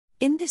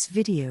In this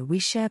video we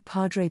share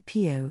Padre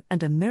Pio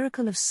and a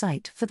miracle of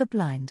sight for the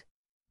blind.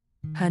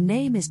 Her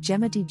name is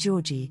Gemma Di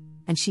Giorgi,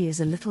 and she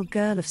is a little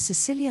girl of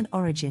Sicilian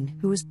origin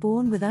who was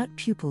born without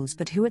pupils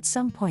but who at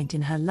some point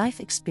in her life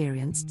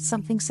experienced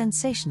something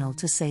sensational,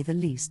 to say the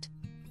least.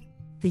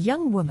 The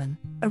young woman,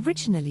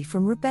 originally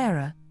from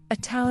Ribera, a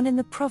town in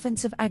the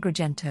province of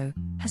Agrigento,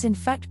 has in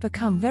fact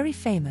become very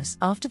famous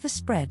after the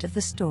spread of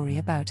the story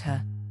about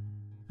her.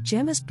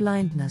 Gemma's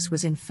blindness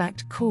was in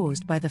fact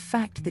caused by the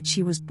fact that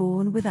she was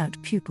born without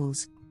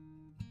pupils.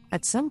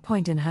 At some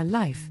point in her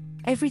life,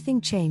 everything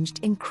changed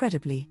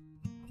incredibly.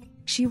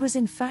 She was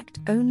in fact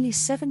only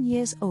 7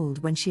 years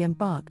old when she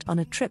embarked on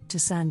a trip to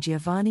San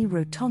Giovanni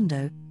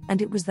Rotondo,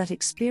 and it was that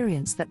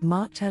experience that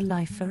marked her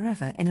life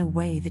forever in a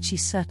way that she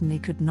certainly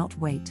could not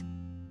wait.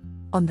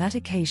 On that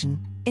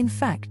occasion, in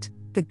fact,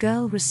 the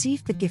girl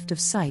received the gift of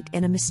sight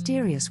in a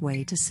mysterious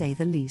way, to say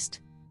the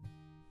least.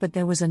 But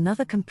there was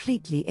another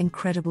completely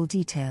incredible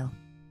detail.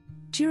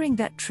 During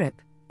that trip,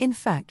 in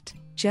fact,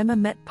 Gemma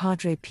met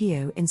Padre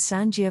Pio in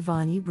San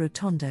Giovanni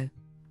Rotondo.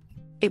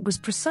 It was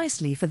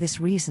precisely for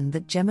this reason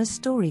that Gemma's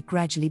story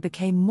gradually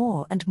became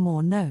more and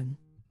more known.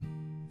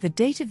 The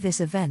date of this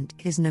event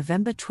is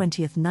November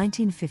 20,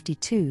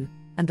 1952,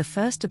 and the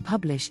first to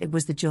publish it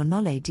was the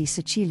Giornale di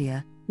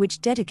Sicilia,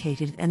 which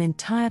dedicated an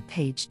entire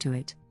page to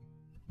it,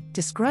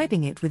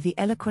 describing it with the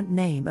eloquent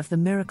name of the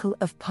miracle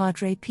of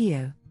Padre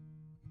Pio.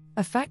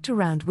 A fact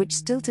around which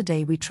still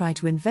today we try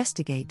to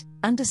investigate,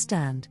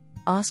 understand,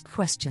 ask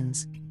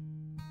questions.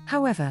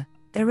 However,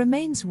 there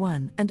remains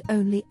one and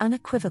only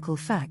unequivocal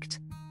fact.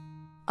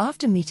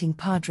 After meeting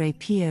Padre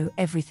Pio,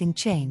 everything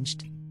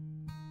changed.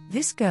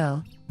 This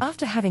girl,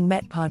 after having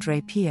met Padre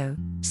Pio,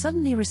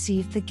 suddenly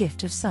received the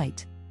gift of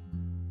sight.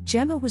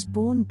 Gemma was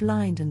born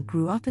blind and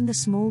grew up in the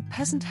small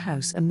peasant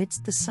house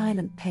amidst the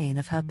silent pain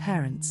of her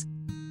parents.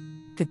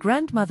 The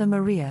grandmother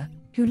Maria,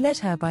 who led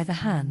her by the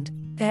hand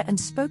there and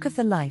spoke of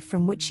the life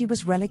from which she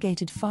was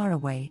relegated far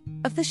away,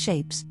 of the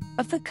shapes,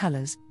 of the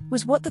colors,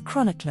 was what the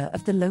chronicler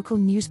of the local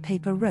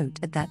newspaper wrote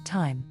at that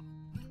time.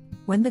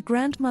 When the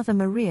grandmother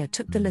Maria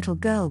took the little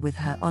girl with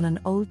her on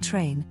an old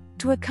train,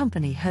 to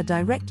accompany her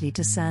directly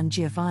to San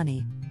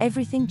Giovanni,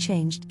 everything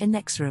changed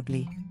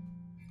inexorably.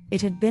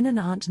 It had been an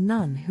aunt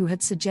nun who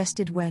had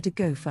suggested where to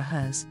go for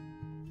hers.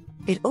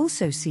 It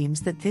also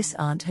seems that this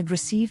aunt had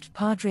received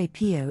Padre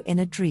Pio in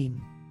a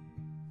dream.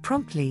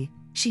 Promptly,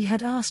 she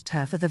had asked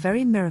her for the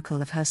very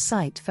miracle of her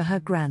sight for her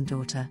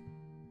granddaughter.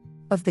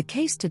 Of the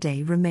case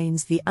today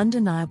remains the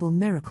undeniable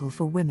miracle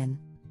for women.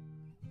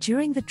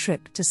 During the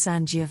trip to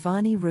San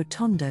Giovanni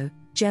Rotondo,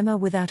 Gemma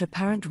without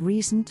apparent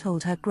reason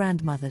told her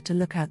grandmother to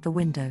look out the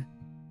window,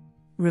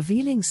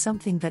 revealing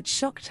something that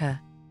shocked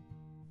her.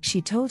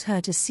 She told her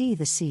to see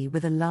the sea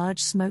with a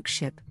large smoke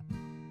ship.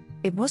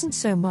 It wasn't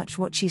so much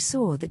what she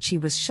saw that she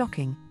was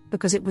shocking,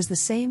 because it was the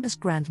same as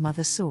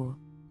grandmother saw,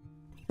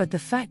 but the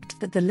fact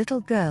that the little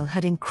girl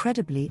had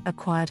incredibly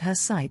acquired her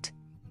sight.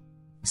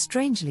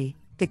 Strangely,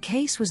 the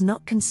case was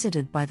not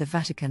considered by the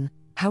Vatican,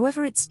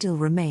 however it still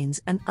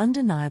remains an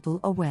undeniable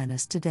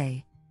awareness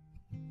today,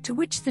 to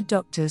which the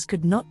doctors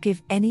could not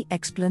give any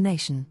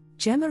explanation.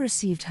 Gemma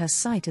received her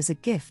sight as a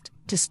gift,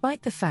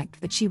 despite the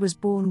fact that she was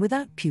born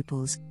without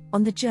pupils,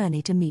 on the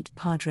journey to meet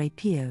Padre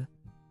Pio.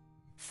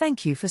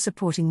 Thank you for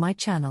supporting my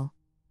channel.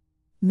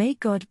 May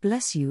God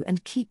bless you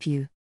and keep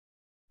you.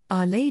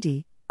 Our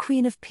Lady,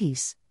 Queen of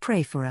Peace,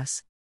 pray for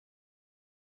us.